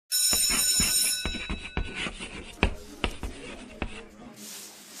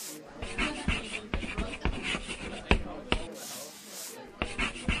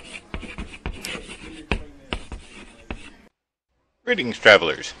Greetings,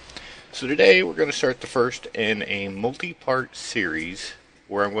 travelers. So today we're going to start the first in a multi-part series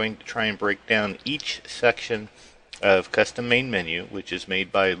where I'm going to try and break down each section of custom main menu, which is made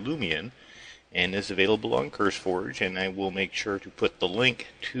by Lumion and is available on CurseForge, and I will make sure to put the link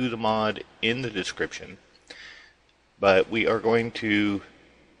to the mod in the description. But we are going to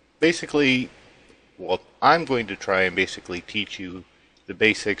basically, I'm going to try and basically teach you the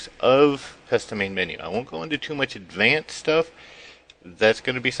basics of custom main menu. I won't go into too much advanced stuff. That's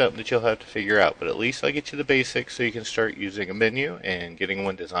going to be something that you'll have to figure out, but at least I'll get you the basics so you can start using a menu and getting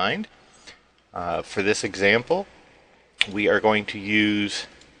one designed. For this example, we are going to use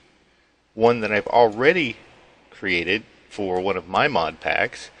one that I've already created for one of my mod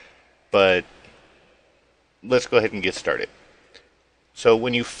packs, but let's go ahead and get started. So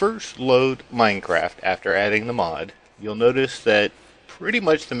when you first load Minecraft after adding the mod, you'll notice that pretty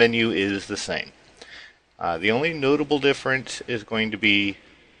much the menu is the same. The only notable difference is going to be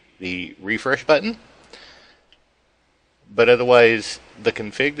the refresh button, but otherwise the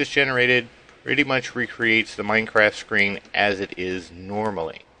config that's generated pretty much recreates the Minecraft screen as it is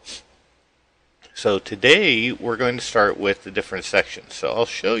normally. So today we're going to start with the different sections. So I'll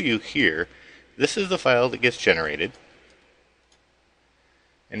show you here. This is the file that gets generated.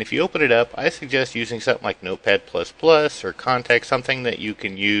 And if you open it up, I suggest using something like Notepad++ or Context, something that you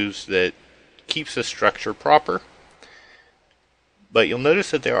can use that keeps the structure proper. But you'll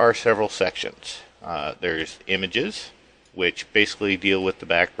notice that there are several sections. There's images, which basically deal with the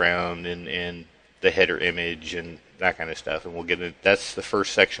background and the header image and that kind of stuff. And we'll get into, that's the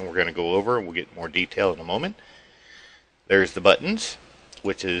first section we're going to go over, and we'll get more detail in a moment. There's the buttons,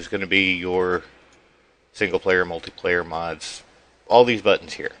 which is going to be your single player, multiplayer mods, all these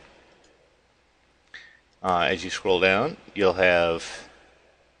buttons here. As you scroll down, you'll have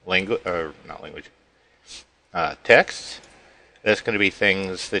text. That's going to be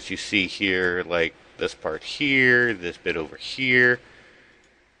things that you see here, like this part here, this bit over here,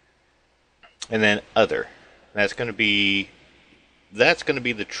 and then other. That's going to be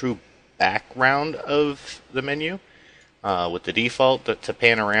the true background of the menu. With the default, that's a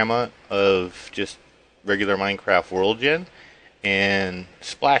panorama of just regular Minecraft world gen and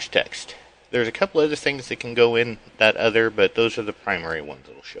splash text. There's a couple other things that can go in that other, but those are the primary ones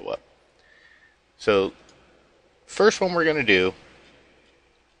that will show up. So, first one we're going to do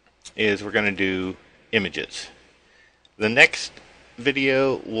is we're going to do images. The next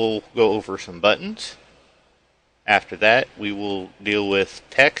video we'll go over some buttons. After that, we will deal with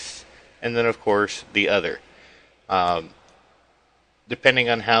text, and then of course the other. Depending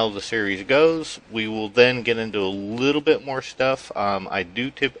on how the series goes, we will then get into a little bit more stuff. I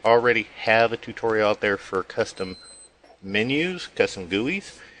do already have a tutorial out there for custom menus, custom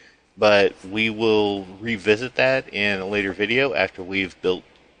GUIs, but we will revisit that in a later video after we've built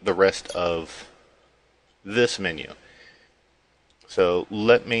the rest of this menu. So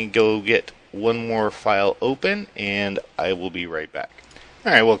let me go get one more file open and I will be right back.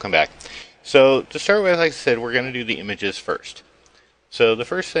 Alright, welcome back. So to start with, like I said, we're going to do the images first. So the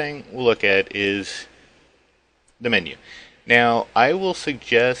first thing we'll look at is the menu. Now, I will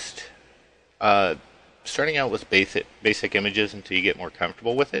suggest starting out with basic images until you get more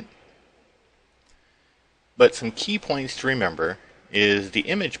comfortable with it. But some key points to remember is the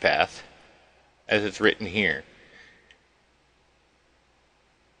image path, as it's written here.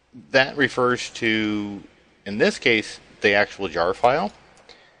 That refers to, in this case, the actual jar file.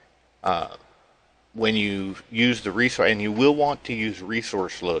 When you use the resource, and you will want to use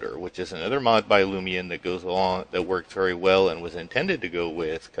Resource Loader, which is another mod by Lumion that goes along, that works very well and was intended to go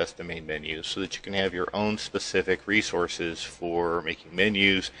with custom main menus, so that you can have your own specific resources for making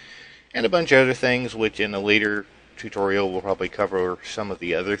menus and a bunch of other things, which in a later tutorial we'll probably cover some of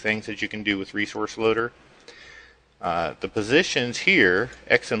the other things that you can do with Resource Loader. The positions here,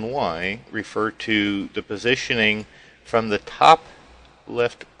 X and Y, refer to the positioning from the top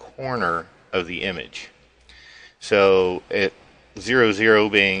left corner of the image. So 0, 0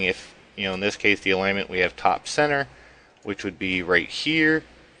 being, if in this case the alignment, we have top center, which would be right here.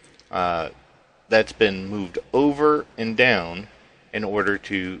 That's been moved over and down in order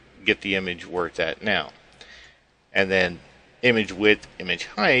to get the image where it's at now. And then image width, image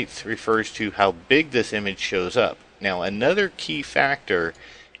height refers to how big this image shows up. Now, another key factor,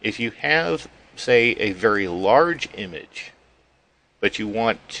 if you have, say, a very large image, but you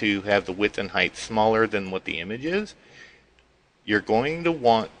want to have the width and height smaller than what the image is, you're going to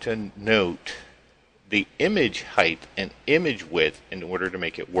want to note the image height and image width in order to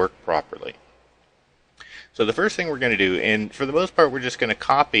make it work properly. So the first thing we're going to do, and for the most part we're just going to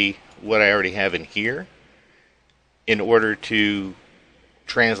copy what I already have in here in order to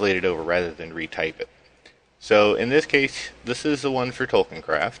translate it over rather than retype it. So in this case, this is the one for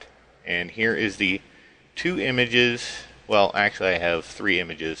Tolkiencraft, and here is the 2 images. Well, actually I have 3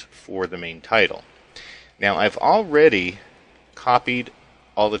 images for the main title. Now I've already copied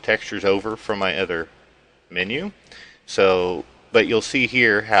all the textures over from my other menu. So, but you'll see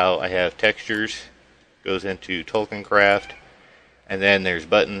here how I have textures, goes into Tolkiencraft, and then there's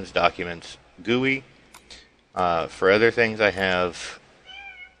buttons, documents, GUI. For other things I have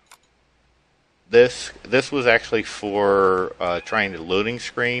this. This was actually for trying to loading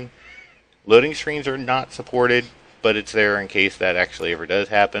screen. Loading screens are not supported, but it's there in case that actually ever does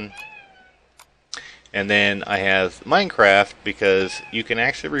happen. And then I have Minecraft because you can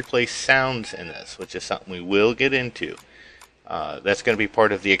actually replace sounds in this, which is something we will get into. That's going to be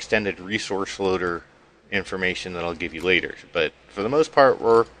part of the extended resource loader information that I'll give you later. But for the most part,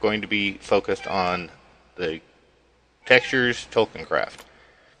 we're going to be focused on the textures Tolkiencraft.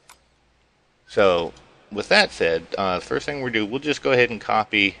 So with that said, the first thing we'll just go ahead and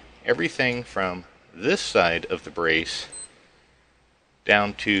copy everything from this side of the brace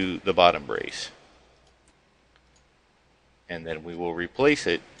down to the bottom brace. And then we will replace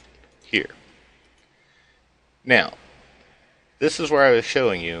it here. Now, this is where I was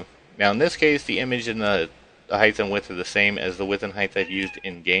showing you. Now in this case, the image and the height and width are the same as the width and height I've used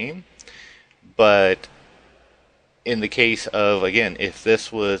in game. But in the case of, again, if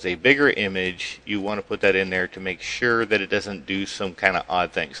this was a bigger image, you want to put that in there to make sure that it doesn't do some kind of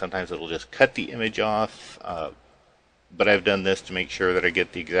odd thing. Sometimes it'll just cut the image off, but I've done this to make sure that I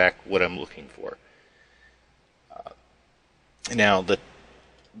get the exact what I'm looking for. Now,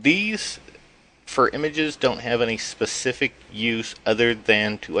 these for images don't have any specific use other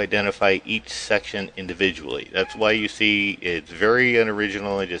than to identify each section individually. That's why you see it's very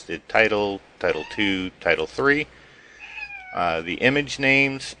unoriginal. I just did title, title 2, title 3. The image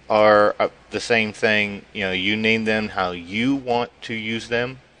names are the same thing. You know, you name them how you want to use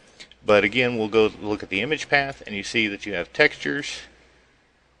them. But again, we'll go look at the image path, and you see that you have textures,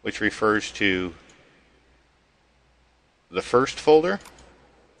 which refers to the first folder,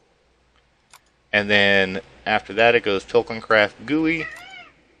 and then after that it goes Tolkiencraft GUI,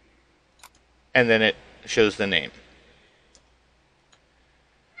 and then it shows the name.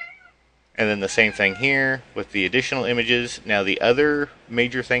 And then the same thing here with the additional images. Now the other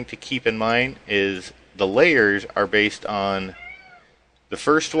major thing to keep in mind is the layers are based on, the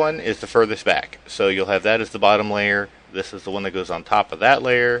first one is the furthest back, so you'll have that as the bottom layer. This is the one that goes on top of that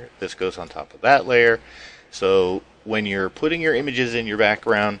layer. This goes on top of that layer. So when you're putting your images in your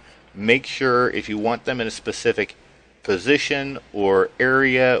background, make sure if you want them in a specific position or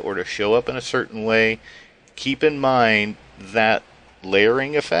area or to show up in a certain way, keep in mind that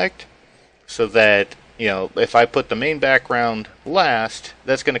layering effect, so that, you know, if I put the main background last,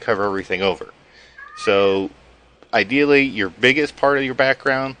 that's going to cover everything over. So ideally, your biggest part of your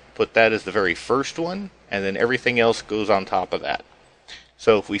background, put that as the very first one, and then everything else goes on top of that.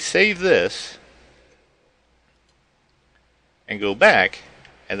 So if we save this and go back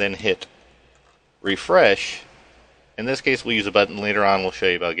and then hit refresh, in this case we'll use a button later on, we'll show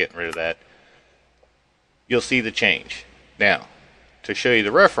you about getting rid of that, you'll see the change. Now, to show you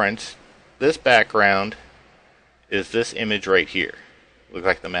the reference, this background is this image right here. Looks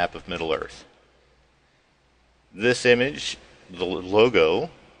like the map of Middle-earth. This image, the logo,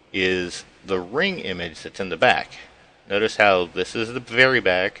 is the ring image that's in the back. Notice how this is the very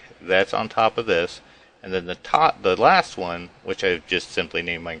back, that's on top of this, and then the last one, which I've just simply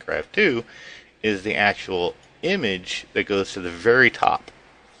named Minecraft 2, is the actual image that goes to the very top.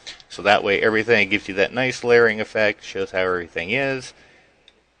 So that way everything gives you that nice layering effect, shows how everything is.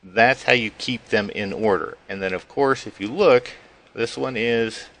 That's how you keep them in order. And then of course if you look, this one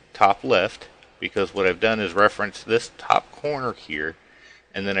is top left, because what I've done is reference this top corner here,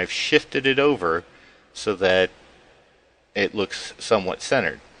 and then I've shifted it over so that it looks somewhat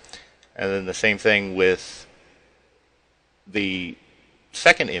centered. And then the same thing with the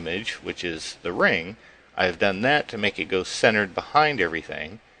second image, which is the ring. I've done that to make it go centered behind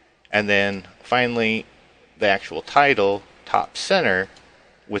everything. And then finally the actual title, top center,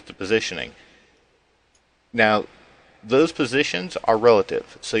 with the positioning. Now those positions are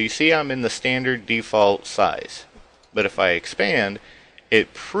relative. So you see I'm in the standard default size. But if I expand,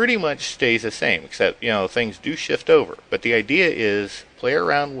 it pretty much stays the same, except, you know, things do shift over. But the idea is play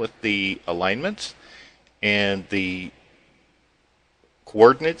around with the alignments and the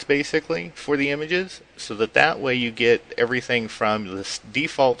coordinates basically for the images, so that way you get everything from this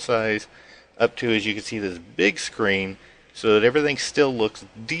default size up to, as you can see, this big screen, so that everything still looks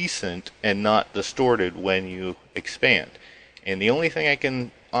decent and not distorted when you expand. And the only thing I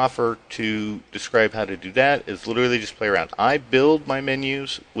can offer to describe how to do that is literally just play around. I build my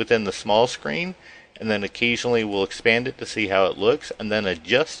menus within the small screen, and then occasionally we'll expand it to see how it looks, and then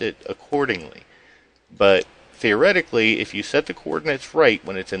adjust it accordingly. But theoretically, if you set the coordinates right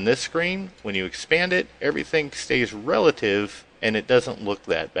when it's in this screen, when you expand it, everything stays relative, and it doesn't look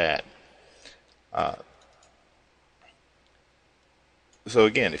that bad. So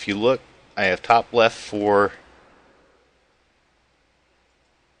again, if you look, I have top left for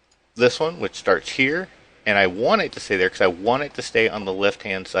this one, which starts here, and I want it to stay there because I want it to stay on the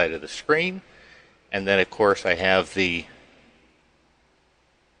left-hand side of the screen. And then, of course, I have the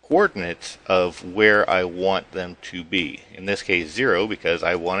coordinates of where I want them to be. In this case, 0, because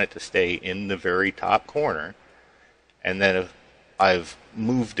I want it to stay in the very top corner. And then if I've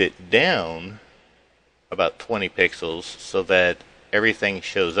moved it down about 20 pixels so that everything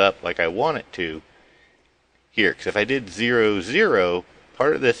shows up like I want it to here. Because if I did 0, 0,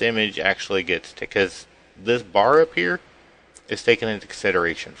 part of this image actually gets, because this bar up here is taken into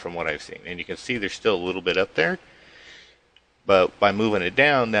consideration from what I've seen. And you can see there's still a little bit up there. But by moving it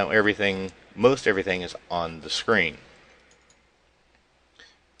down, now most everything is on the screen.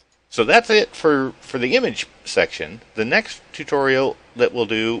 So that's it for the image section. The next tutorial that we'll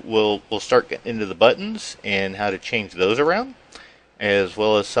do, we'll start getting into the buttons and how to change those around, as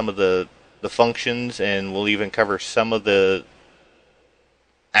well as some of the functions, and we'll even cover some of the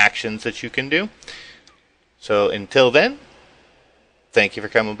actions that you can do. So until then, thank you for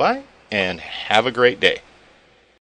coming by, and have a great day.